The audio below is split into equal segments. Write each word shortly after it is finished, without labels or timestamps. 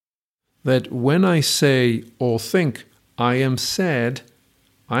that when I say or think I am sad,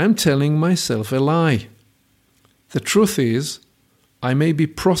 I am telling myself a lie. The truth is, I may be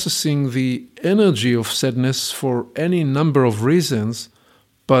processing the energy of sadness for any number of reasons,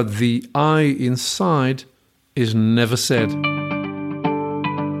 but the I inside is never sad.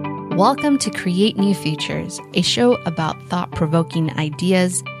 Welcome to Create New Futures, a show about thought-provoking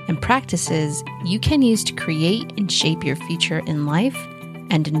ideas and practices you can use to create and shape your future in life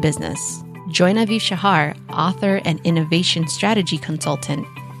and in business. Join Aviv Shahar, author and innovation strategy consultant,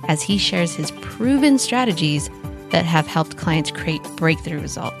 as he shares his proven strategies that have helped clients create breakthrough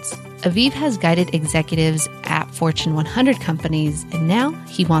results. Aviv has guided executives at Fortune 100 companies, and now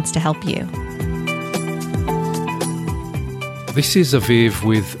he wants to help you. This is Aviv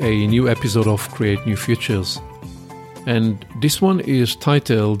with a new episode of Create New Futures. And this one is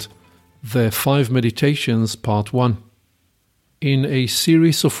titled The 5 Meditations Part 1. In a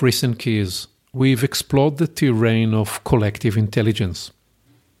series of recent keys, we've explored the terrain of collective intelligence,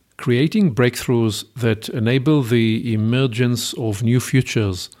 creating breakthroughs that enable the emergence of new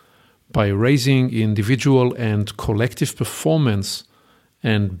futures by raising individual and collective performance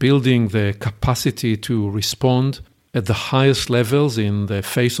and building the capacity to respond at the highest levels in the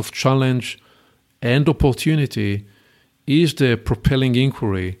face of challenge and opportunity is the propelling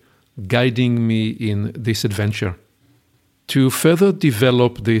inquiry guiding me in this adventure. To further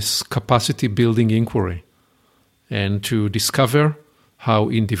develop this capacity-building inquiry and to discover how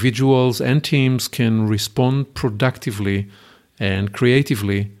individuals and teams can respond productively and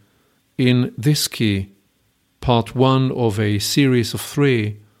creatively, in this key, part 1 of a series of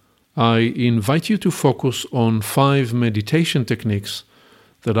 3, I invite you to focus on 5 meditation techniques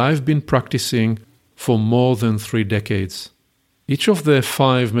that I've been practicing for more than 3 decades. Each of the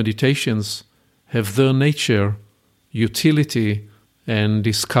 5 meditations have their nature, utility, and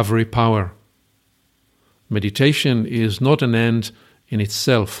discovery power. Meditation is not an end in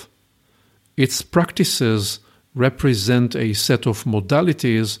itself. Its practices represent a set of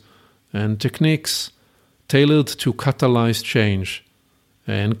modalities and techniques tailored to catalyze change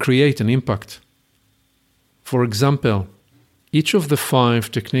and create an impact. For example, each of the 5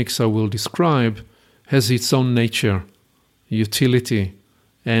 techniques I will describe has its own nature, utility,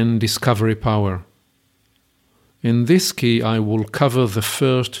 and discovery power. In this key, I will cover the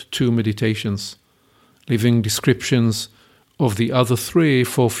first 2 meditations, leaving descriptions of the other 3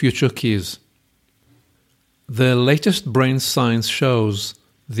 for future keys. The latest brain science shows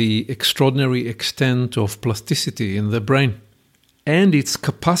the extraordinary extent of plasticity in the brain, and its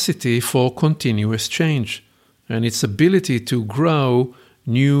capacity for continuous change, and its ability to grow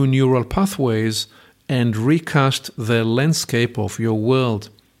new neural pathways and recast the landscape of your world.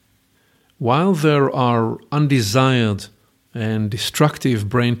 While there are undesired and destructive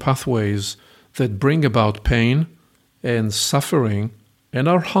brain pathways that bring about pain and suffering and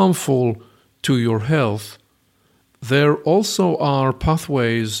are harmful to your health, there also are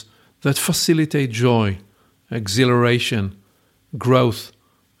pathways that facilitate joy, exhilaration, growth,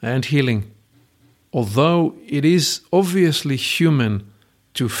 and healing. Although it is obviously human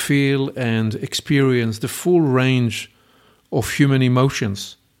to feel and experience the full range of human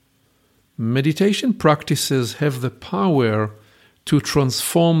emotions, meditation practices have the power to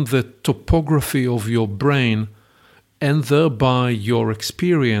transform the topography of your brain and thereby your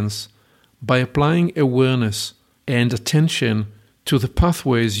experience by applying awareness and attention to the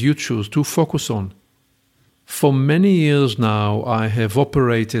pathways you choose to focus on. For many years now, I have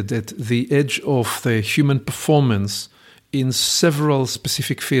operated at the edge of the human performance in several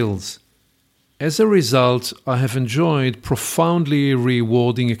specific fields. As a result, I have enjoyed profoundly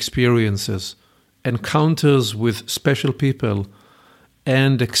rewarding experiences, encounters with special people,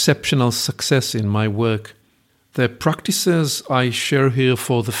 and exceptional success in my work. The practices I share here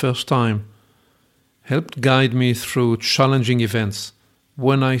for the first time helped guide me through challenging events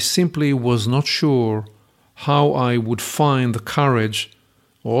when I simply was not sure how I would find the courage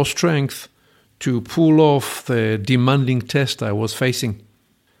or strength to pull off the demanding test I was facing.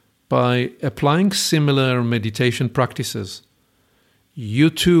 By applying similar meditation practices, you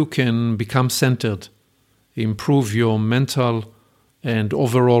too can become centered, improve your mental and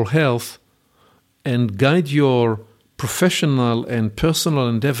overall health, and guide your professional and personal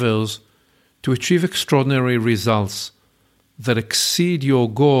endeavors to achieve extraordinary results that exceed your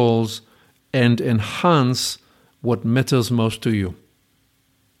goals and enhance what matters most to you.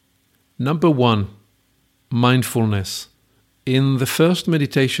 Number 1, mindfulness. In the first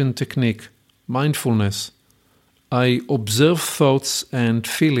meditation technique, mindfulness, I observe thoughts and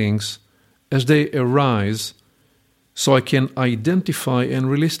feelings as they arise so I can identify and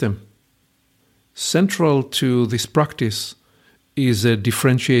release them. Central to this practice is a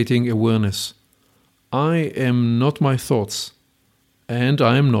differentiating awareness. I am not my thoughts, and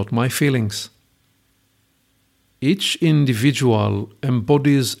I am not my feelings. Each individual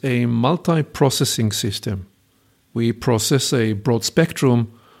embodies a multi-processing system. We process a broad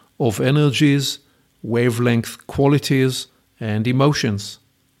spectrum of energies, wavelength qualities, and emotions.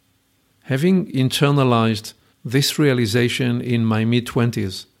 Having internalized this realization in my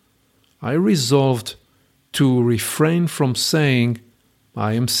mid-20s, I resolved to refrain from saying,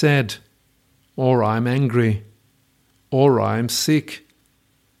 I am sad, or I am angry, or I am sick,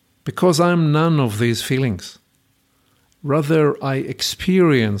 because I am none of these feelings. Rather, I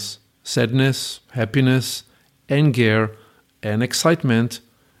experience sadness, happiness, anger, and excitement,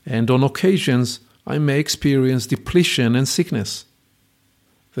 and on occasions, I may experience depletion and sickness.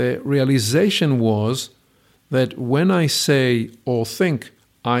 The realization was that when I say or think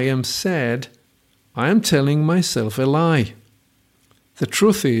I am sad, I am telling myself a lie. The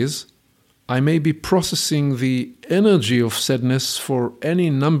truth is, I may be processing the energy of sadness for any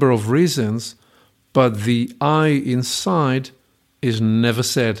number of reasons, but the I inside is never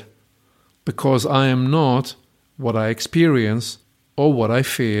sad, because I am not what I experience, or what I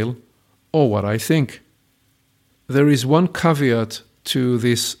feel, or what I think. There is one caveat to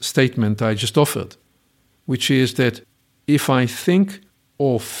this statement I just offered, which is that if I think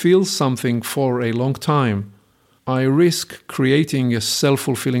or feel something for a long time, I risk creating a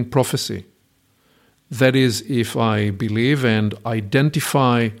self-fulfilling prophecy. That is, if I believe and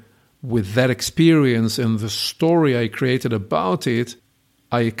identify with that experience and the story I created about it,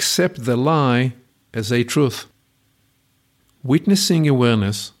 I accept the lie as a truth. Witnessing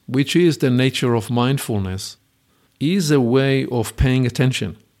awareness, which is the nature of mindfulness, is a way of paying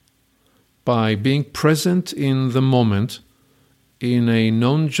attention. By being present in the moment, in a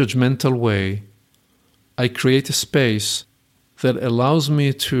non-judgmental way, I create a space that allows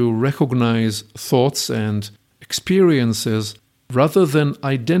me to recognize thoughts and experiences rather than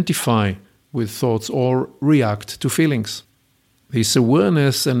identify with thoughts or react to feelings. This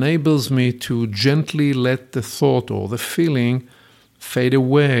awareness enables me to gently let the thought or the feeling fade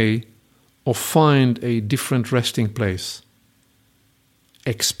away or find a different resting place.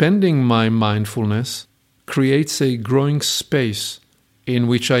 Expanding my mindfulness creates a growing space in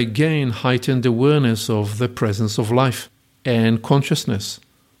which I gain heightened awareness of the presence of life and consciousness,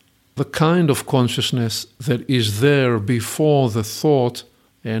 the kind of consciousness that is there before the thought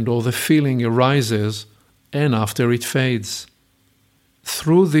and or the feeling arises and after it fades.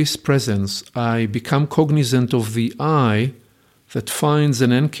 Through this presence, I become cognizant of the I that finds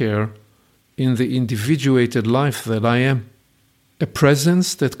an anchor in the individuated life that I am, a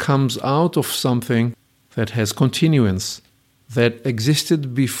presence that comes out of something that has continuance, that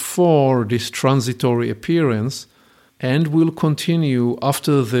existed before this transitory appearance and will continue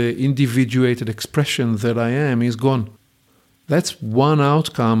after the individuated expression that I am is gone. That's one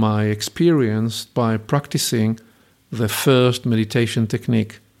outcome I experienced by practicing the first meditation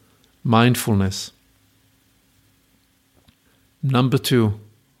technique, mindfulness. Number 2,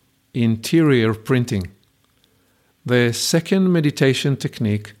 interior printing. The second meditation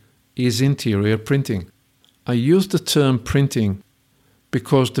technique is interior printing. I use the term printing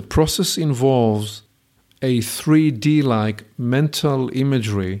because the process involves a 3D-like mental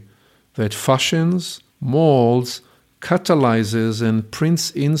imagery that fashions, molds, catalyzes, and prints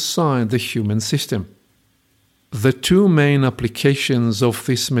inside the human system. The two main applications of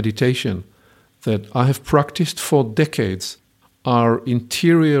this meditation that I have practiced for decades are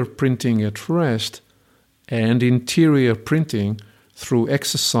interior printing at rest and interior printing through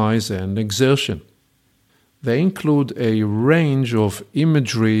exercise and exertion. They include a range of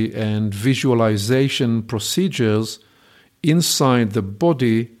imagery and visualization procedures inside the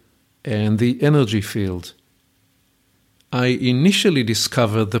body and the energy field. I initially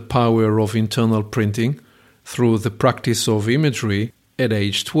discovered the power of internal printing through the practice of imagery at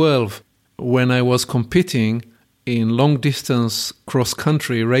age 12 when I was competing in long-distance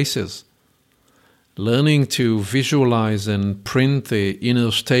cross-country races. Learning to visualize and print the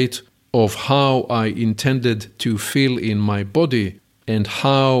inner state of how I intended to feel in my body and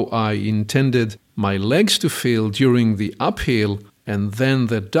how I intended my legs to feel during the uphill and then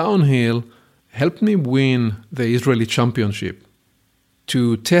the downhill helped me win the Israeli championship.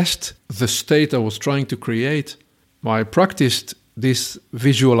 To test the state I was trying to create, I practiced this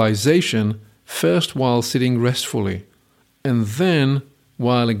visualization first while sitting restfully and then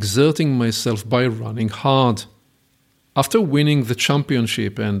while exerting myself by running hard. After winning the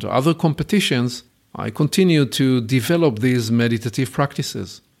championship and other competitions, I continued to develop these meditative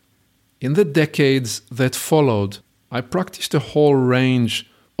practices. In the decades that followed, I practiced a whole range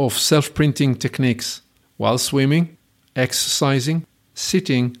of self-printing techniques while swimming, exercising,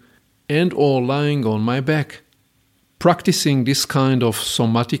 sitting, and or lying on my back. Practicing this kind of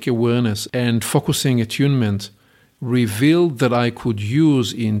somatic awareness and focusing attunement revealed that I could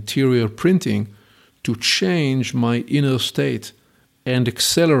use interior printing to change my inner state and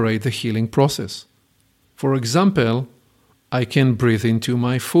accelerate the healing process. For example, I can breathe into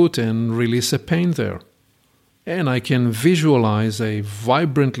my foot and release a pain there. And I can visualize a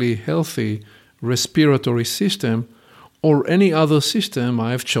vibrantly healthy respiratory system or any other system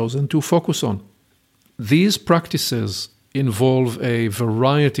I have chosen to focus on. These practices involve a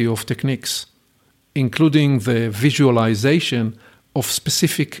variety of techniques, including the visualization of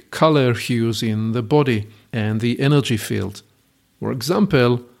specific color hues in the body and the energy field. For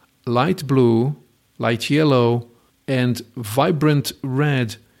example, light blue, light yellow, and vibrant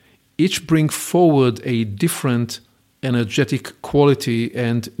red each bring forward a different energetic quality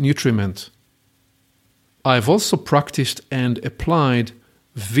and nutriment. I've also practiced and applied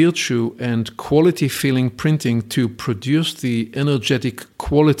virtue and quality feeling printing to produce the energetic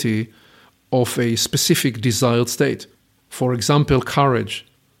quality of a specific desired state. For example, courage,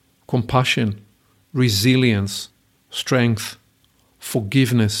 compassion, resilience, strength,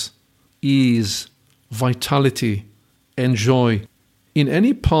 forgiveness, ease, vitality, and joy. In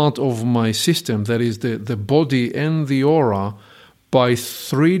any part of my system, that is the body and the aura, by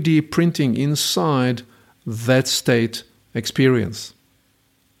 3D printing inside that state experience.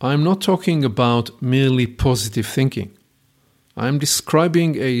 I'm not talking about merely positive thinking. I'm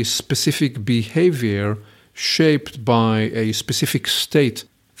describing a specific behavior shaped by a specific state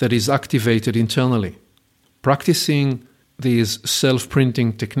that is activated internally. Practicing these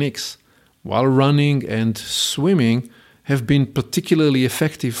self-printing techniques while running and swimming have been particularly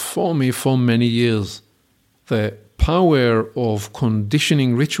effective for me for many years. The power of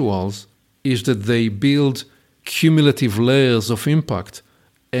conditioning rituals is that they build cumulative layers of impact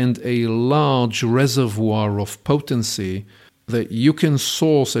and a large reservoir of potency that you can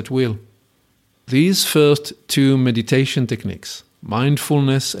source at will. These first two meditation techniques,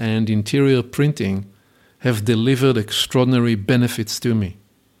 mindfulness and interior printing, have delivered extraordinary benefits to me.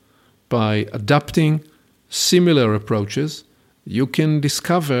 By adapting similar approaches, you can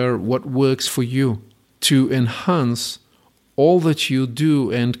discover what works for you to enhance all that you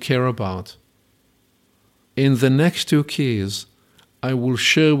do and care about. In the next two keys, I will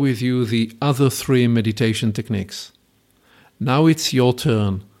share with you the other three meditation techniques. Now it's your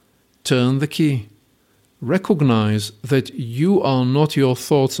turn. Turn the key. Recognize that you are not your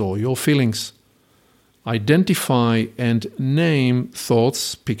thoughts or your feelings. Identify and name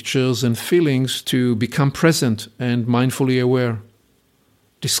thoughts, pictures, and feelings to become present and mindfully aware.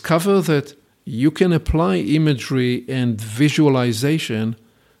 Discover that you can apply imagery and visualization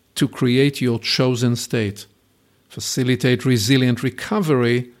to create your chosen state, facilitate resilient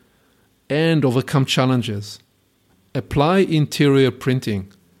recovery, and overcome challenges. Apply interior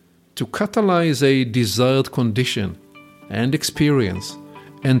printing to catalyze a desired condition and experience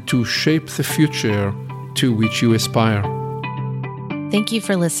and to shape the future to which you aspire. Thank you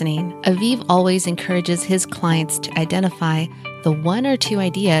for listening. Aviv always encourages his clients to identify the one or two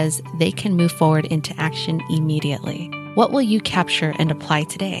ideas they can move forward into action immediately. What will you capture and apply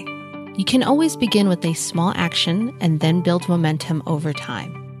today? You can always begin with a small action and then build momentum over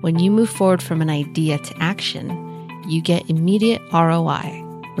time. When you move forward from an idea to action, you get immediate ROI,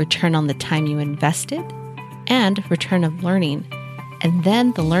 return on the time you invested, and return of learning. And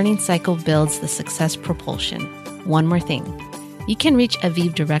then the learning cycle builds the success propulsion. One more thing. You can reach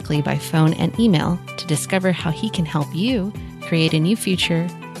Aviv directly by phone and email to discover how he can help you create a new future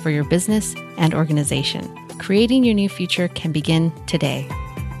for your business and organization. Creating your new future can begin today.